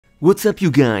What's up you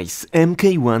guys,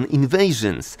 MK1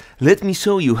 Invasions! Let me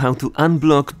show you how to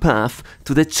unblock path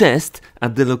to the chest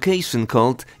at the location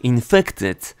called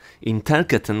Infected in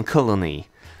Tarkatan Colony.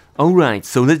 Alright,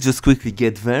 so let's just quickly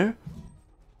get there.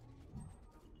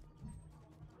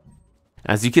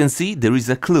 As you can see, there is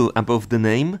a clue above the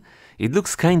name. It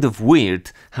looks kind of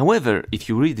weird, however, if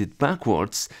you read it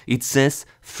backwards, it says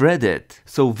threaded.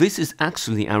 So this is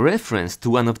actually a reference to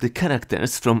one of the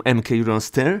characters from MK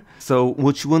roster. So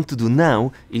what you want to do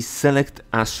now is select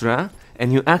Ashra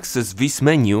and you access this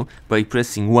menu by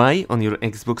pressing Y on your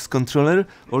Xbox controller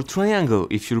or triangle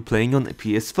if you're playing on a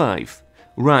PS5.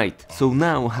 Right, so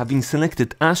now having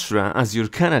selected Ashra as your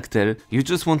character, you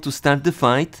just want to start the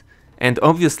fight and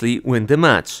obviously win the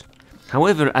match.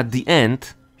 However, at the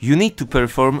end, you need to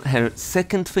perform her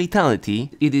second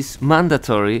fatality. It is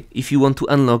mandatory if you want to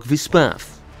unlock this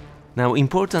path. Now,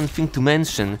 important thing to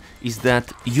mention is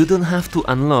that you don't have to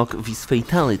unlock this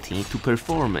fatality to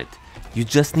perform it. You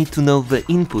just need to know the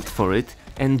input for it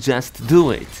and just do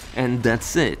it. And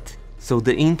that's it. So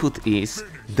the input is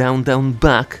down down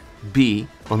back B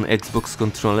on Xbox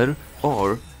controller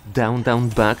or down down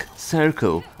back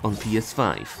circle on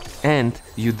PS5. And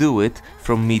you do it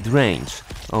from mid-range,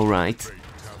 alright?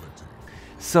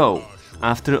 So,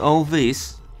 after all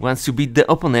this, once you beat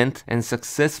the opponent and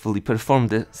successfully perform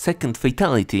the second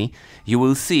fatality, you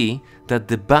will see that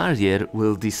the barrier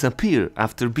will disappear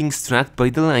after being struck by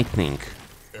the lightning,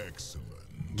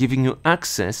 giving you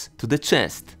access to the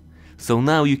chest. So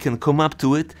now you can come up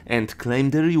to it and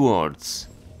claim the rewards.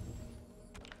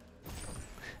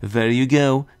 There you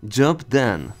go, job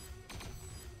done.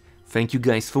 Thank you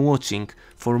guys for watching.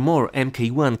 For more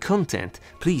MK1 content,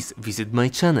 please visit my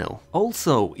channel.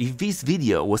 Also, if this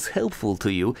video was helpful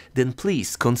to you, then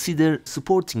please consider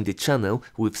supporting the channel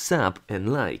with sub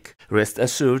and like. Rest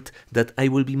assured that I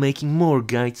will be making more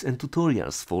guides and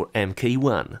tutorials for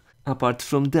MK1. Apart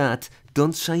from that,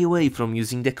 don't shy away from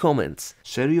using the comments.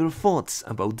 Share your thoughts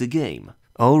about the game.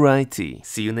 Alrighty,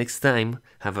 see you next time.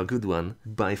 Have a good one.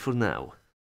 Bye for now.